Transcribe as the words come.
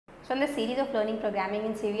So in the series of learning programming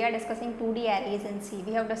in C, we are discussing 2D arrays in C.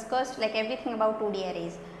 We have discussed like everything about 2D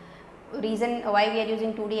arrays, reason why we are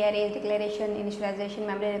using 2D arrays, declaration, initialization,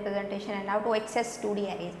 memory representation, and how to access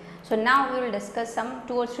 2D arrays. So now we will discuss some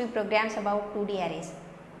 2 or 3 programs about 2D arrays,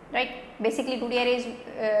 right? Basically 2D arrays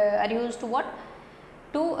are used to what?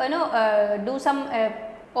 To do some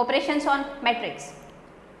operations on matrix.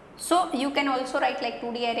 So you can also write like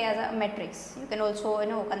 2D array as a matrix. You can also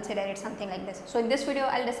consider it something like this. So in this video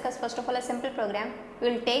I will discuss first of all a simple program.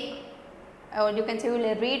 We will take, or you can say we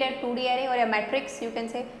will read a 2D array or a matrix, you can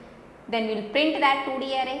say, then we will print that 2D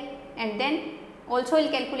array, and then also we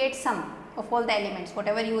will calculate sum of all the elements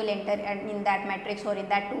whatever you will enter in that matrix or in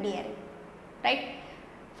that 2D array, right.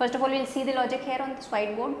 First of all we will see the logic here on this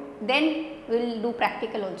whiteboard, then we will do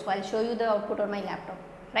practical also. I will show you the output on my laptop.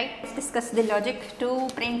 Right, let's discuss the logic to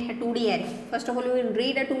print a 2D array. First of all, we will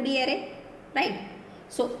read a 2D array, right.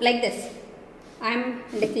 So like this, I am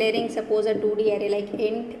declaring suppose a 2D array like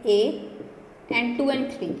int a and 2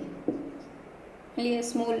 and 3. Only a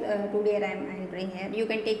small 2D array I am entering here. You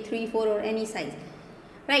can take 3, 4 or any size,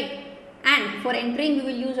 right. And for entering we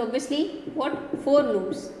will use obviously what? 4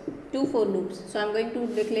 loops, 2 for loops. So I am going to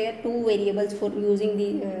declare 2 variables for using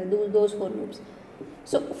those 4 loops.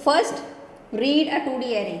 So first, read a 2D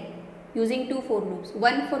array using 2 for loops,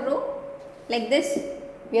 1 for row like this.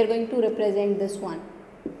 We are going to represent this one,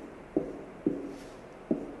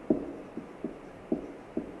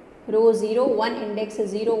 row 0, 1, index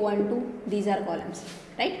 0, 1, 2, these are columns,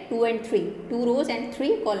 right, 2 and 3, 2 rows and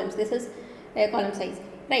 3 columns, this is a column size,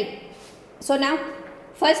 right. So now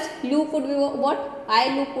first loop would be what?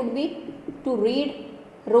 I loop would be to read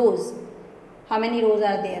rows, how many rows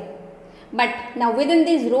are there. But now within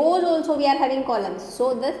these rows also we are having columns.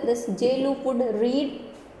 So this j loop would read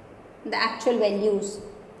the actual values,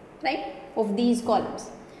 right, of these columns.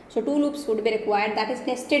 So 2 loops would be required, that is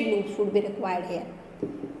nested loops would be required here.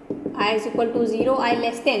 I is equal to 0, I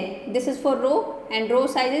less than, this is for row and row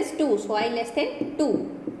size is 2. So I less than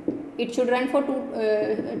 2. It should run for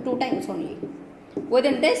 2 times only.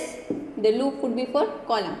 Within this the loop would be for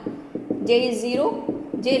column. J is 0,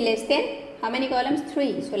 j less than, how many columns?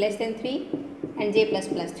 3. So less than 3 and j plus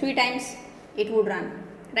plus, 3 times it would run,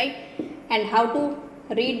 right. And how to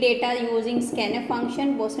read data using scanf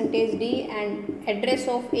function, %d and address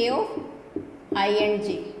of a of I and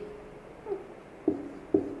j.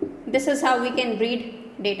 This is how we can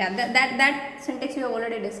read data. That syntax we have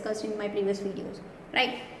already discussed in my previous videos,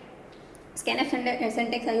 right. Scanf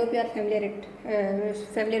syntax, I hope you are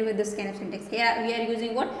familiar with the scanf syntax. Here we are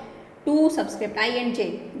using what? 2 subscript I and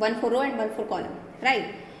j, 1 for row and 1 for column,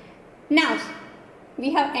 right. Now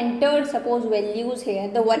we have entered suppose values here.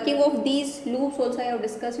 The working of these loops also I have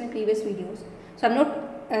discussed in previous videos. So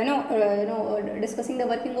I am not discussing the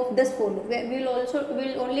working of this for loop. We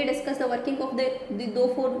will only discuss the working of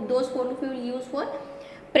those for loops we will use for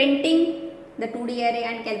printing the 2D array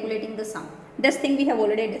and calculating the sum. This thing we have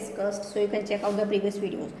already discussed, so you can check out the previous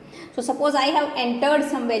videos. So suppose I have entered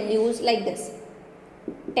some values like this,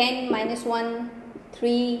 10, -1,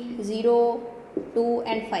 3, 0, 2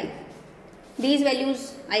 and 5. These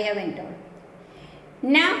values I have entered.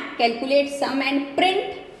 Now calculate sum and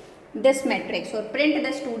print this matrix or print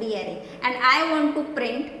this 2D array, and I want to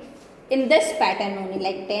print in this pattern only,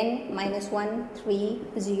 like 10, -1, 3,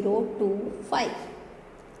 0, 2, 5.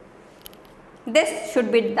 This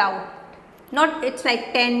should be down. Not it's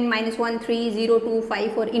like 10, -1, 3, 0, 2,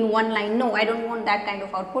 5 or in one line. No, I don't want that kind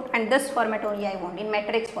of output, and this format only I want, in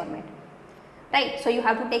matrix format, right. So you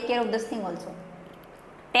have to take care of this thing also.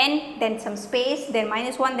 10, then some space, then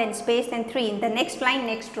 -1, then space, then 3 in the next line,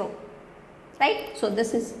 next row, right. So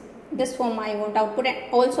this form I want output, and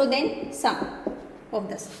also then sum of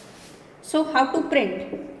this. So how to print?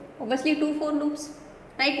 Obviously 2 for loops,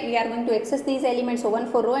 right. We are going to access these elements, so 1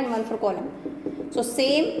 for row and 1 for column. So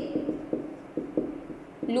same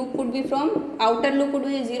loop would be from, outer loop would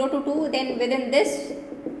be 0 to 2, then within this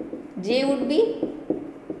j would be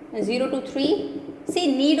 0 to 3. See,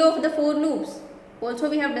 need of the 4 loops also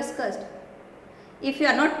we have discussed. If you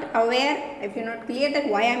are not aware, if you are not clear that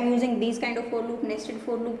why I am using these kind of for loop, nested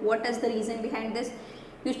for loop, what is the reason behind this,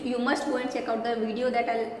 you must go and check out the video that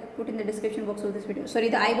I will put in the description box of this video, sorry,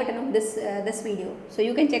 the I button of this video. So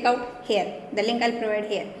you can check out here, the link I will provide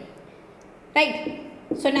here, right.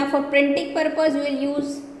 So now for printing purpose we will use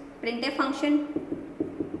printf function,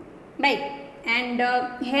 right. And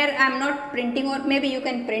here I am not printing, or maybe you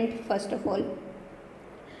can print first of all,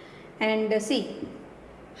 and see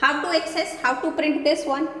how to access, how to print this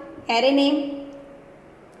one. Array name,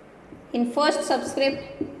 in first subscript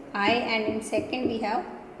I, and in second we have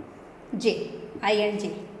j, I and j,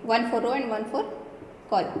 1 for row and 1 for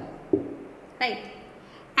column, right?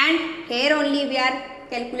 And here only we are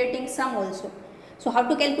calculating sum also. So how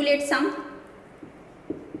to calculate sum?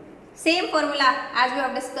 Same formula as we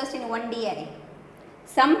have discussed in 1D array.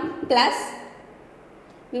 Sum plus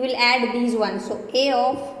we will add these ones. So a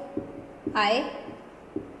of I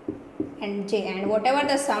and j, and whatever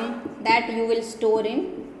the sum that you will store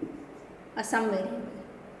in a sum variable,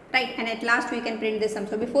 right? And at last we can print the sum.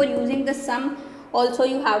 So before using the sum also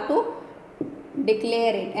you have to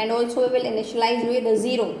declare it, and also we will initialize with a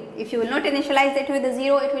 0. If you will not initialize it with a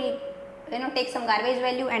 0, it will take some garbage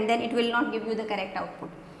value and then it will not give you the correct output,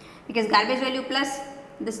 because garbage value plus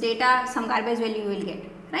this data, some garbage value you will get,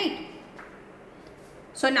 right?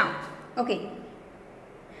 So now, okay,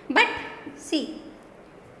 but see,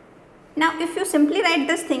 now if you simply write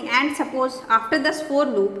this thing and suppose after this for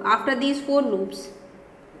loop, after these 4 loops,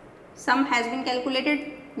 sum has been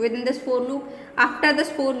calculated within this for loop, after this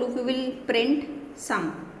for loop we will print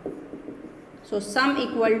sum. So sum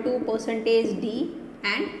equal to percentage d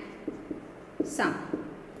and sum,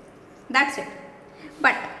 that's it.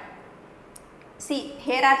 But see,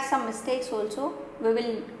 here are some mistakes also, we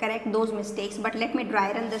will correct those mistakes, but let me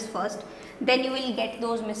dry run this first, then you will get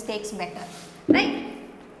those mistakes better, right?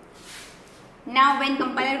 Now when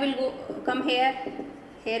compiler will come here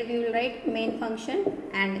we will write main function,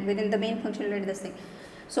 and within the main function we will write this thing.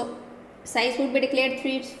 So size would be declared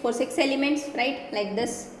 3 for 6 elements, right? Like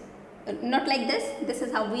this, not like this. This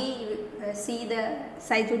is how we see the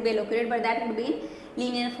size would be allocated, but that would be in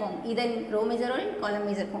linear form, either in row measure or in column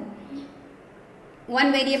measure form.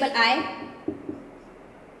 One variable I,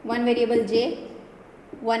 one variable j,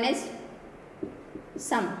 one is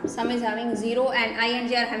sum. Sum is having 0 and I and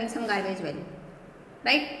j are having some garbage value,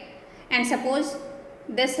 right? And suppose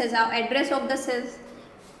this is our address of this is,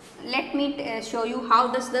 let me show you how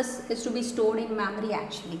this is to be stored in memory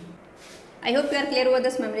actually. I hope you are clear over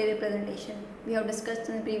this memory representation. We have discussed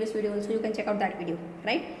in the previous video also, you can check out that video,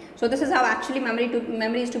 right? So this is how actually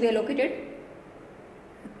memory is to be allocated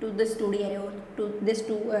to this 2D array or to this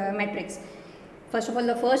two matrix. First of all,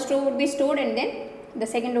 the first row would be stored and then the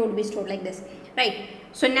second row would be stored like this, right?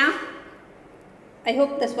 So now I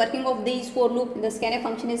hope this working of these for loop, the scanf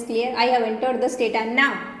function is clear. I have entered this data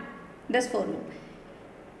now, this for loop.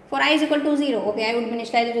 For I is equal to 0, okay, I would be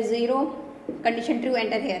initialized with 0, condition true,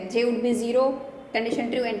 enter here. J would be 0,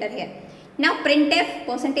 condition true, enter here. Now printf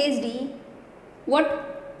percentage d,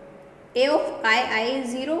 what? A of I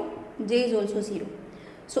is 0, j is also 0.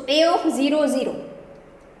 So a of 0 0,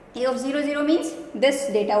 a of 0 0 means this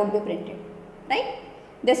data would be printed, right?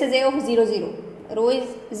 This is a of 0 0, row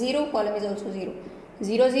is 0, column is also 0.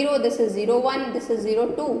 0 0, this is 0 1, this is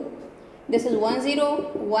 0 2, this is 1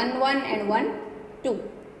 0, 1 1 and 1 2,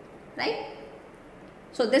 right?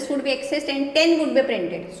 So this would be accessed and 10 would be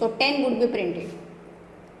printed. So 10 would be printed,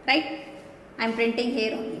 right? I am printing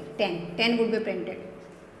here only 10 would be printed.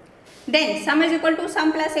 Then sum is equal to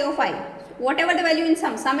sum plus a of I. So whatever the value in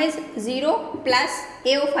sum is 0 plus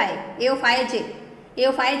a of I j. A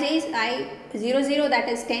of I j is I 0 0, that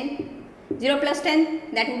is 10. 0 plus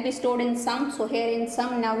 10, that would be stored in sum. So here in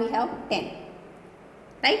sum now we have 10,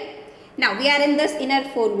 right? Now we are in this inner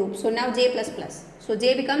for loop. So now j plus plus. So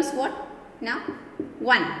j becomes what? Now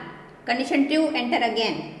 1. Condition true, enter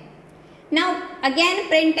again. Now again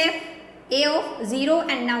printf a of 0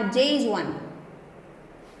 and now j is 1.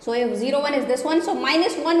 So a of 0 1 is this one. So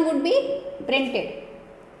minus 1 would be printed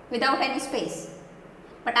without any space.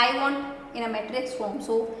 But I want in a matrix form.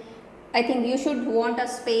 So I think you should want a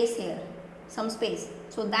space here, some space.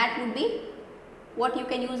 So that would be what you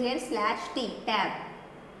can use here, /t, tab.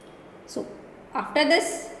 So after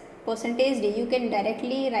this percentage d, you can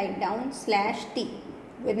directly write down /t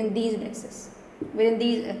within these braces, within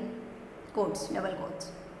these quotes, double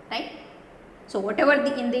quotes, right? So whatever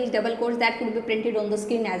in these double quotes, that could be printed on the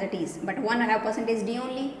screen as it is. But one I have percentage d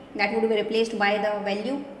only, that would be replaced by the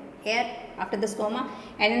value here after this comma,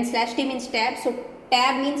 and then /t means tab. So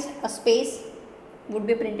tab means a space would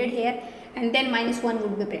be printed here, and then minus 1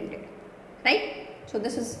 would be printed, right? So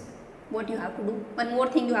this is what you have to do. One more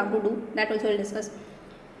thing you have to do, that also we'll discuss.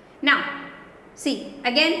 Now see,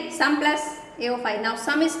 again sum plus a of I. Now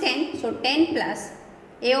sum is 10, so 10 plus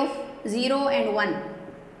a of 0 and 1.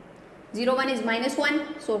 0 1 is minus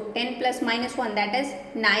 1, so 10 plus minus 1, that is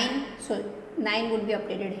 9. So 9 would be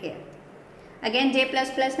updated here. Again j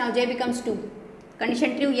plus plus, now j becomes 2.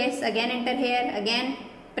 Condition true, yes, again enter here, again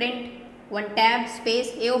print one tab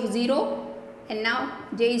space a of 0 and now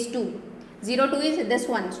j is 2. 0 2 is this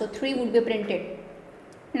one, so 3 would be printed.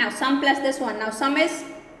 Now sum plus this one, now sum is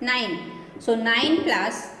 9. So 9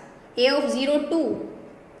 plus a of 0 2,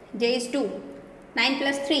 j is 2. 9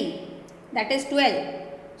 plus 3, that is 12.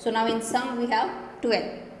 So now in sum we have 12,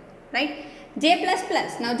 right? J plus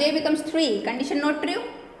plus, now j becomes 3, condition not true?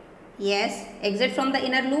 Yes, exit from the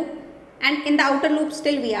inner loop, and in the outer loop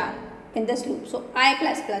still we are in this loop. So I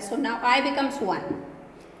plus plus, so now I becomes 1.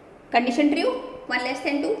 Condition true, 1 less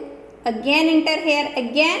than 2. Again enter here,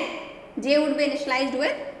 again j would be initialized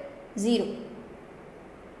with 0,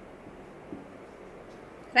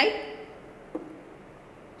 right?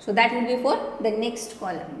 So that would be for the next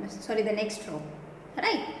column, sorry, the next row,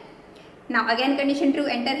 right? Now again condition true,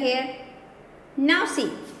 enter here. Now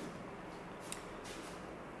see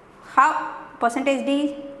how percentage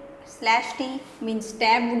d slash t means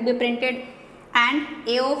tab would be printed, and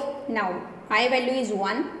a of, now I value is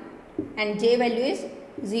 1 and j value is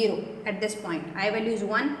 0 at this point. I value is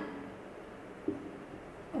 1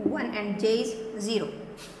 and j is 0.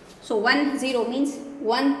 So 1 0 means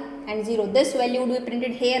 1 and 0. This value would be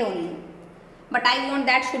printed here only, but I want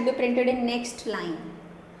that should be printed in next line,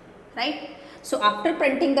 right? So after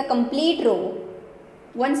printing the complete row,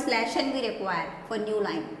 1 slash n we require for new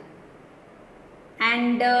line,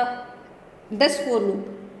 and this for loop,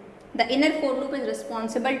 the inner for loop is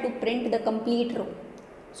responsible to print the complete row.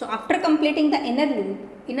 So after completing the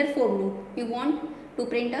inner for loop, we want to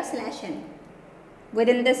print a slash n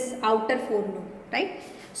within this outer for loop, right?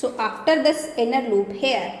 So after this inner loop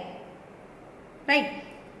here, right,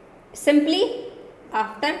 simply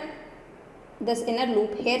after this inner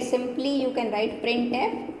loop here, simply you can write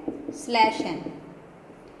printf slash n,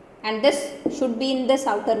 and this should be in this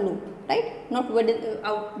outer loop, right, not within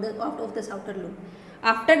out of this outer loop.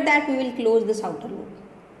 After that we will close this outer loop.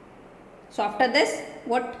 So after this,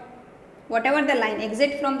 whatever the line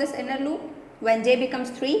exit from this inner loop, when j becomes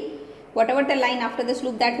 3, whatever the line after this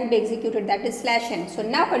loop, that would be executed, that is slash n. So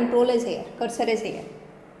now control is here, cursor is here,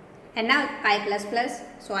 and now I plus plus,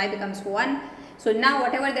 so I becomes 1. So now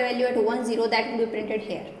whatever the value at 1 0, that will be printed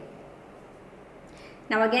here.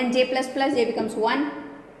 Now again j plus plus, j becomes 1,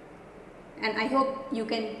 and I hope you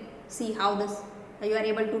can see how this, you are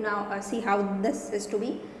able to now see how this is to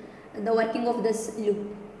be the working of this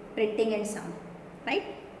loop, printing and sum, right?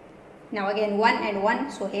 Now again 1 and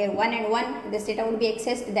 1, so here 1 and 1, this data would be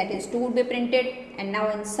accessed, that is 2 would be printed, and now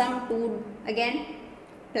in sum 2 again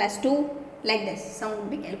plus 2, like this sum would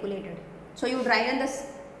be calculated. So you try run this,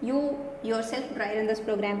 you yourself try run this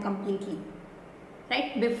program completely,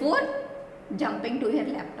 right, before jumping to your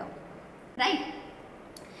laptop, right,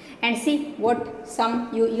 and see what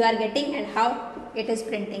sum you are getting and how it is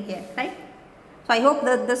printing here, right? So I hope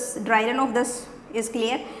that this dry run of this is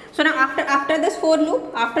clear. So now after this for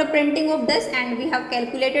loop, after printing of this, and we have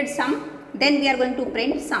calculated sum, then we are going to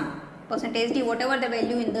print sum, percentage d, whatever the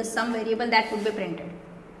value in the sum variable, that would be printed.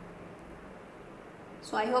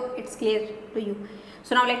 So I hope it's clear to you.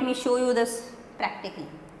 So now let me show you this practically.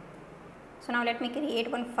 So now let me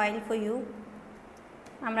create one file for you.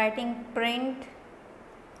 I am writing print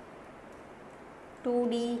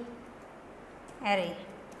 2D array,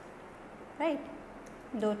 right,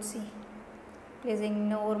 .c. Please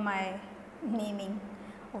ignore my naming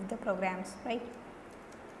of the programs, right.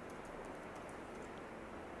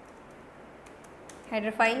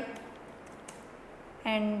 Header file,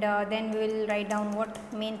 and then we will write down what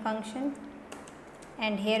main function,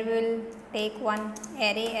 and here we will take one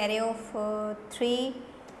array of 3,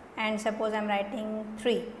 and suppose I am writing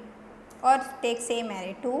 3, or take same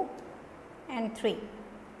array 2 and 3.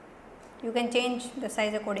 You can change the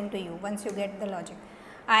size according to you once you get the logic.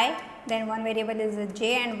 I, then one variable is a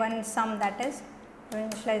j, and one sum, that is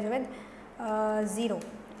initialized with 0,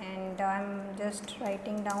 and I am just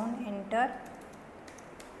writing down enter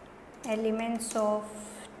elements of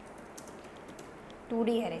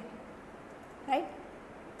 2D array, right.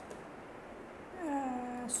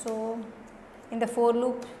 So in the for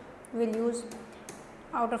loop we will use,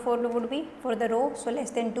 outer for loop would be for the row, so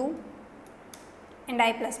less than 2 and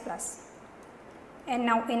I plus plus, and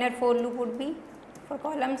now inner for loop would be for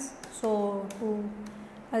columns, so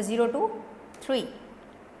 0 to 3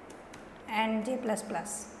 and j plus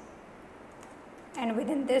plus, and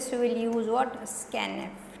within this we will use what, scanf,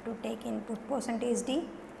 to take input percentage d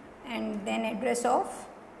and then address of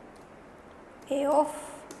a of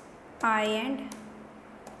I and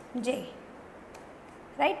j,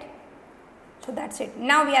 right. So that's it.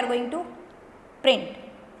 Now we are going to print,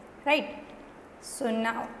 right. So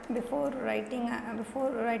now before writing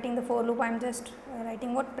the for loop, I am just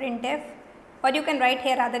writing what, printf, or you can write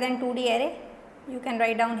here rather than 2D array, you can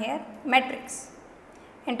write down here matrix,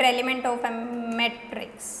 enter element of a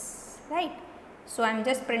matrix, right. So I am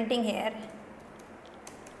just printing here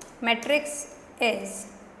matrix is,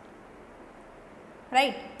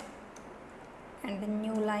 right, and the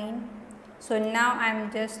new line So now I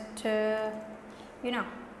am just I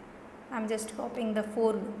am just copying the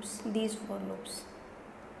 4 loops, these 4 loops,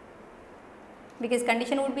 because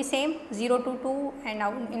condition would be same 0 to 2 and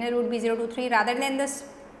our inner would be 0 to 3. Rather than this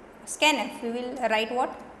scanf, we will write what?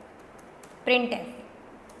 Printf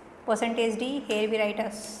 %d, here we write a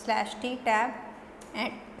 /t tab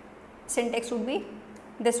and syntax would be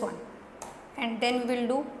this one, and then we will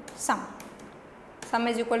do sum. Sum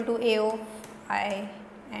is equal to a of I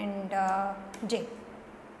and j,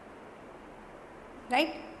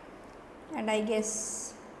 right? And I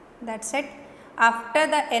guess that's it. After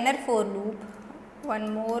the inner for loop,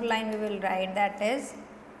 one more line we will write, that is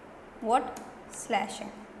what? /n.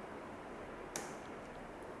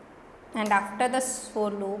 And after this for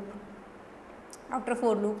loop,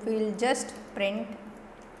 we will just print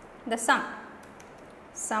the sum.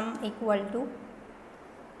 Sum equal to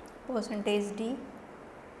 %d.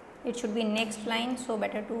 It should be next line, so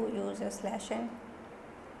better to use a /n,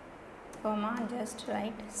 comma, just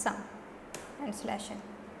write sum and /n.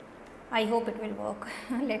 I hope it will work.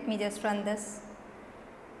 Let me just run this.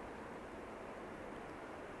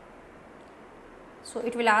 So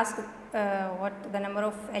it will ask what the number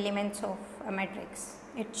of elements of a matrix.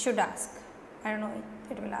 It should ask. I don't know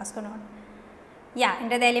if it will ask or not. Yeah,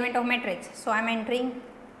 enter the element of matrix. So I am entering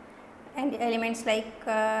and elements like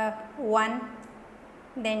 1,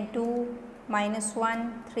 then 2,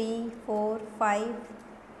 -1, 3, 4, 5.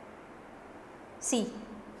 See,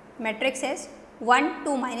 matrix is 1,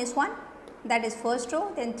 2, -1, that is first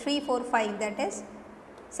row, then 3, 4, 5, that is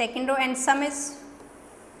second row, and sum is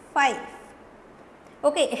 5.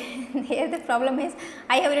 Okay, here the problem is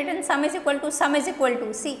I have written sum is equal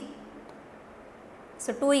to, see.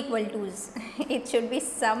 So 2 equal to's, it should be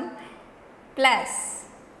sum plus.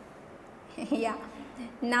 Yeah,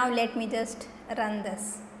 now let me just run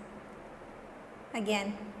this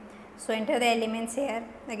again. So enter the elements here,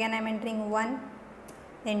 again I am entering 1,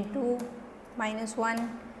 then 2, -1,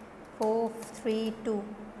 4, 3, 2,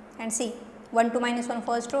 and see 1, 2, -1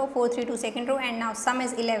 first row, 4, 3, 2 second row, and now sum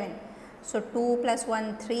is 11. So 2 plus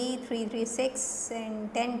 1, 3, 3, 3, 6,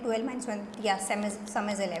 and 10, 12, -1, yeah, sum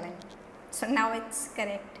is 11. So now it's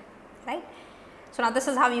correct, right? So now this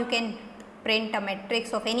is how you can print a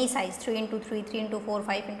matrix of any size, 3 into 3, 3 into 4,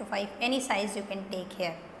 5 into 5, any size you can take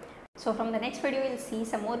here. So from the next video, we will see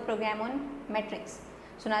some more program on matrix.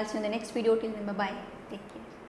 So now I'll see you in the next video. Till then, bye bye. Take care.